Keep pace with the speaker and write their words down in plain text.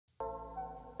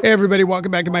Hey everybody,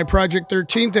 welcome back to my Project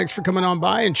 13. Thanks for coming on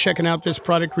by and checking out this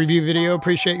product review video.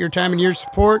 Appreciate your time and your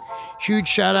support. Huge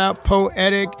shout out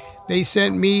Poetic. They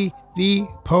sent me the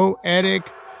Poetic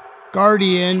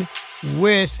Guardian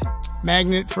with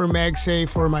magnet for Magsafe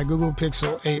for my Google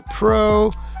Pixel 8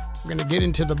 Pro. We're gonna get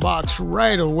into the box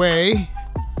right away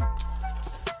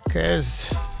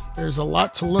because there's a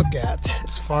lot to look at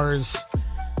as far as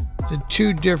the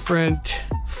two different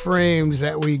frames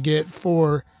that we get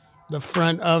for the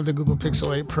front of the Google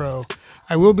Pixel 8 Pro.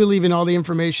 I will be leaving all the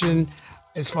information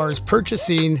as far as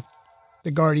purchasing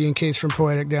the Guardian case from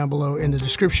Poetic down below in the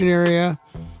description area,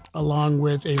 along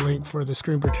with a link for the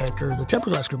screen protector, the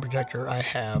tempered glass screen protector I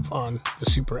have on the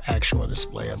super actual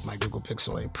display of my Google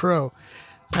Pixel 8 Pro.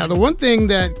 Now, the one thing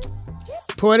that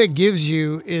Poetic gives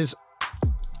you is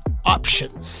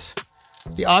options.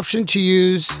 The option to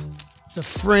use the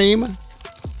frame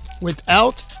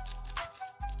without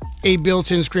a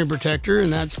built-in screen protector,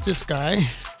 and that's this guy,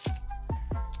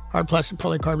 hard plastic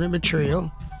polycarbonate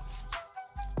material.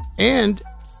 And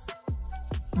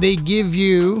they give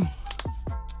you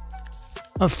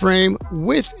a frame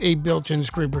with a built-in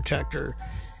screen protector.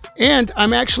 And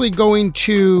I'm actually going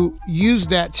to use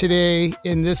that today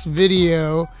in this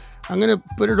video. I'm going to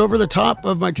put it over the top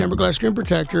of my tempered glass screen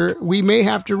protector. We may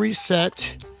have to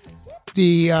reset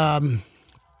the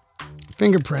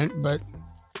fingerprint, but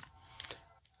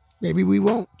maybe we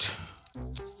won't.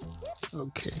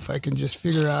 Okay, if I can just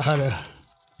figure out how to...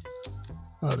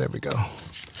 Oh, there we go.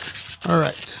 All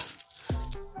right.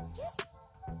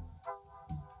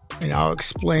 And I'll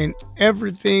explain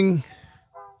everything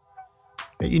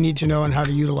that you need to know on how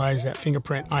to utilize that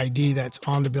fingerprint ID that's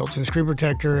on the built-in screen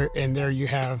protector. And there you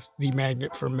have the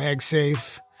magnet for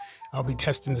Magsafe. I'll be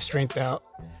testing the strength out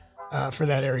for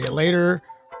that area later.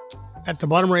 At the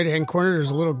bottom right-hand corner, there's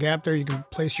a little gap there. You can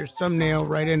place your thumbnail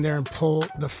right in there and pull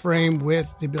the frame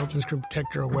with the built-in screen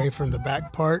protector away from the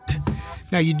back part.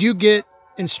 Now, you do get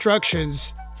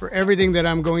instructions for everything that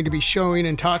I'm going to be showing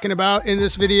and talking about in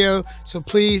this video, so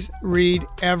please read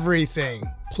everything.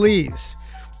 Please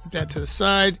put that to the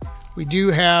side. We do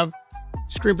have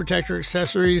screen protector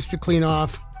accessories to clean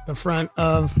off the front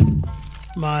of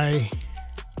my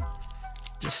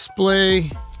display.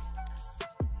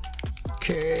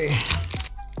 Okay.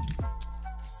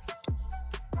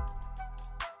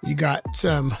 You got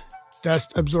some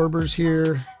dust absorbers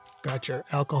here. Got your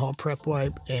alcohol prep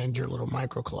wipe and your little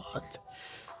microcloth.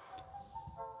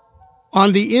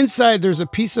 On the inside, there's a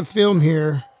piece of film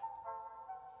here.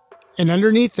 And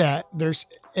underneath that, there's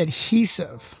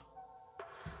adhesive.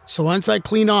 So once I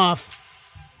clean off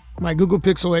my Google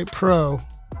Pixel 8 Pro,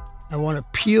 I want to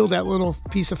peel that little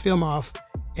piece of film off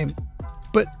and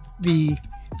put the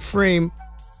frame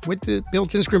with the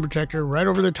built-in screen protector right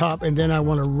over the top, and then I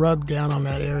want to rub down on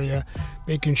that area,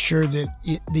 making sure that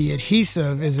the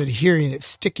adhesive is adhering, it's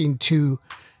sticking to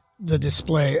the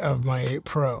display of my 8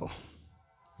 Pro.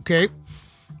 Okay,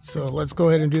 so let's go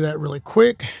ahead and do that really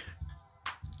quick.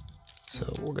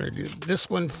 So we're going to do this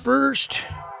one first.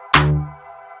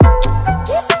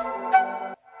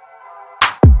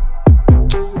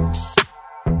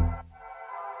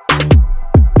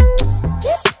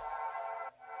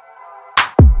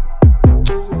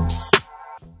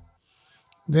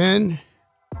 Then,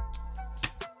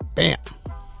 bam.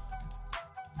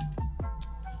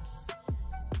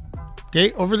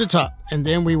 Okay, over the top. And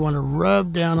then we want to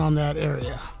rub down on that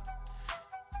area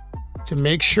to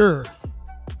make sure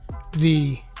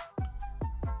I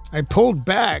pulled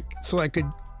back so I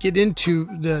could get into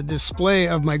the display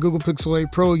of my Google Pixel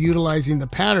 8 Pro utilizing the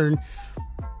pattern,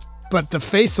 but the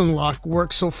face unlock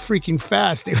worked so freaking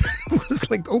fast. It was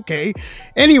like, okay.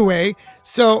 Anyway,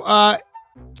 so,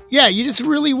 yeah, you just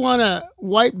really want to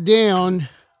wipe down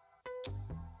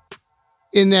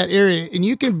in that area, and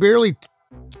you can barely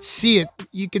see it.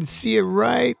 You can see it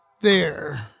right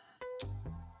there.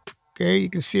 Okay, you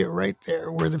can see it right there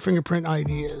where the fingerprint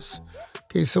ID is.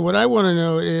 Okay, so what I want to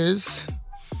know is,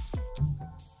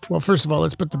 well, first of all,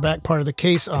 let's put the back part of the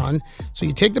case on. So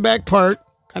you take the back part,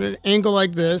 kind of an angle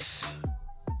like this,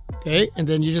 okay, and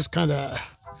then you just kind of,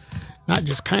 not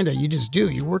just kind of, you just do.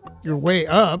 You work your way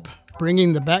up,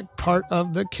 bringing the back part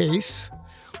of the case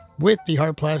with the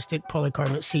hard plastic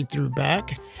polycarbonate see-through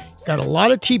back. Got a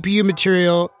lot of TPU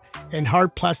material and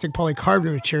hard plastic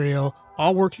polycarbonate material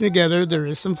all working together. There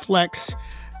is some flex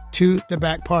to the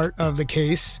back part of the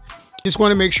case. Just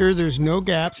want to make sure there's no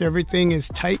gaps. Everything is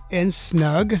tight and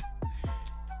snug.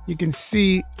 You can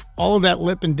see all of that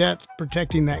lip and depth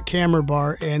protecting that camera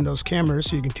bar and those cameras,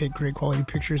 so you can take great quality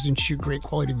pictures and shoot great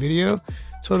quality video.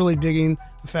 Totally digging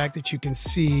the fact that you can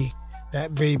see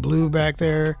that bay blue back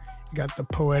there You got the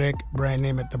Poetic brand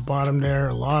name at the bottom there.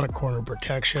 A lot of corner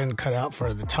protection, cut out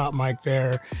for the top mic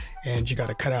there. And you got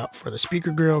a cutout for the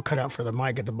speaker grill, cut out for the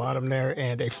mic at the bottom there,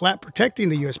 and a flap protecting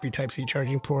the USB Type-C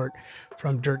charging port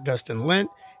from dirt, dust, and lint.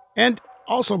 And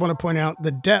also want to point out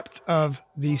the depth of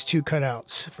these two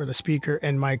cutouts for the speaker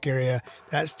and mic area.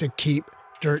 That's to keep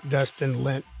dirt, dust, and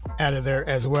lint out of there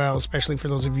as well, especially for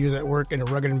those of you that work in a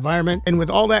rugged environment. And with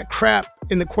all that crap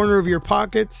in the corner of your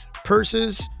pockets,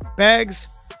 purses, bags,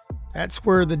 that's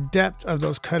where the depth of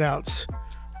those cutouts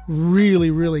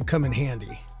really come in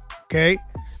handy. Okay,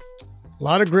 a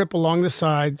lot of grip along the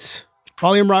sides,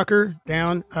 volume rocker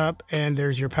down, up, and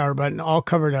there's your power button all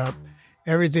covered up.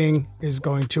 Everything is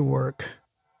going to work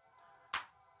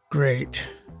great.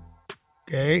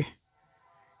 Okay,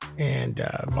 and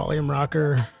volume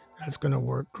rocker, that's going to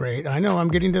work great. I know I'm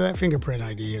getting to that fingerprint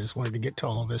ID. I just wanted to get to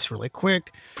all of this really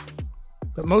quick,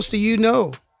 but most of you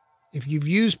know, if you've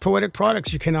used Poetic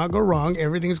products, you cannot go wrong.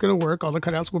 Everything is going to work. All the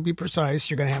cutouts will be precise.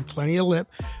 You're going to have plenty of lip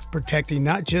protecting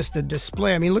not just the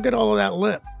display. I mean, look at all of that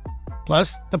lip,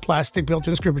 plus the plastic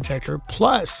built-in screen protector,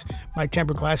 plus my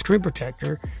tempered glass screen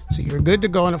protector. So you're good to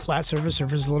go on a flat surface.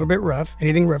 Surface is a little bit rough.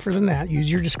 Anything rougher than that, use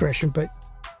your discretion, but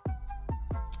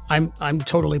I'm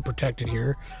totally protected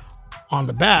here. On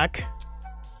the back,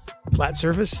 flat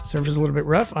surface, surface is a little bit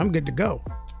rough, I'm good to go.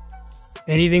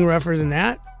 Anything rougher than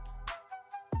that,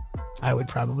 I would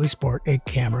probably sport a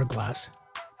camera glass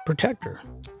protector.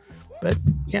 But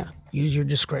yeah, use your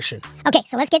discretion. Okay,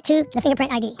 so let's get to the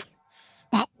fingerprint ID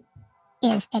that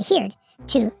is adhered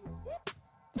to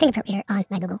the fingerprint reader on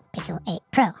my Google Pixel 8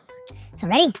 Pro. So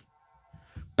ready?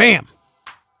 Bam!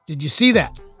 Did you see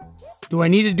that? Do I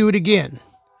need to do it again?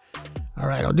 All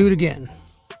right, I'll do it again.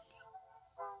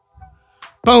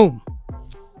 Boom!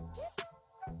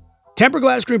 Tempered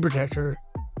glass screen protector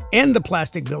and the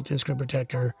plastic built-in screen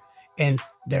protector, and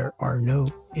there are no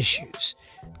issues.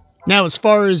 Now, as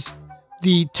far as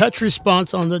the touch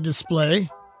response on the display,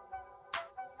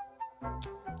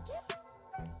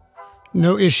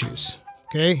 no issues,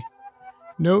 okay?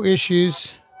 No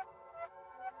issues.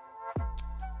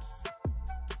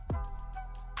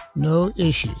 No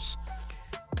issues.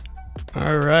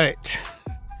 All right.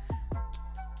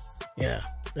 Yeah,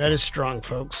 that is strong,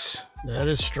 folks. That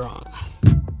is strong.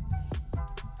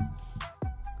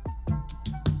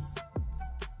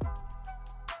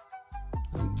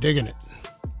 I'm digging it.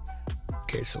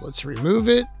 Okay, so let's remove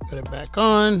it, put it back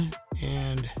on,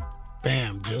 and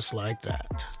bam, just like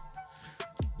that.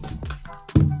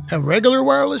 A regular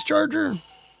wireless charger.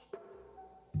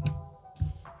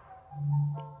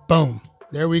 Boom,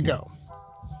 there we go.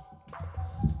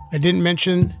 I didn't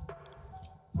mention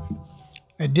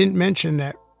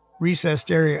that recessed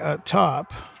area up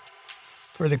top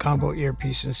for the combo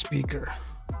earpiece and speaker.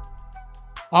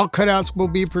 All cutouts will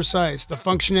be precise. The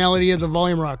functionality of the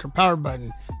volume rocker, power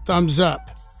button, thumbs up,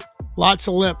 lots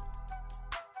of lip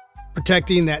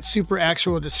protecting that super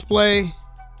actual display,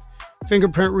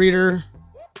 fingerprint reader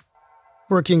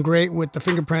working great with the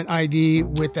fingerprint ID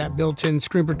with that built-in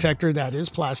screen protector that is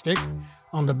plastic.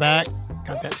 On the back,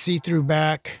 got that see-through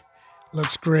back,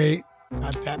 looks great.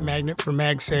 Got that magnet for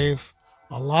Magsafe.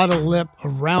 A lot of lip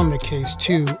around the case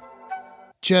too,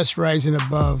 just rising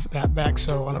above that back.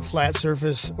 So on a flat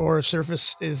surface or a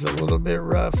surface is a little bit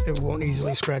rough, it won't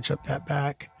easily scratch up that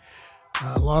back.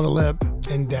 A lot of lip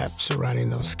and depth surrounding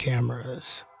those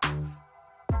cameras.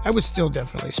 I would still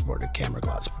definitely sport a camera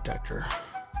glass protector.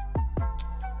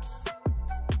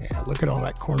 Yeah, look at all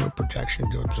that corner protection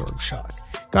to absorb shock.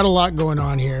 Got a lot going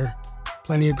on here.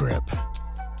 Plenty of grip.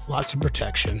 Lots of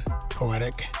protection.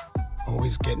 Poetic.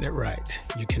 Always getting it right.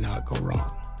 You cannot go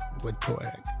wrong with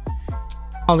Poetic.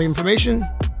 All the information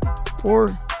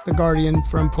for the Guardian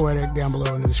from Poetic down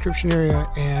below in the description area,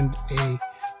 and a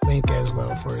link as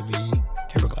well for the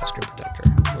tempered glass screen protector.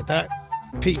 With that,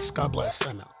 peace. God bless.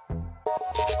 I'm out.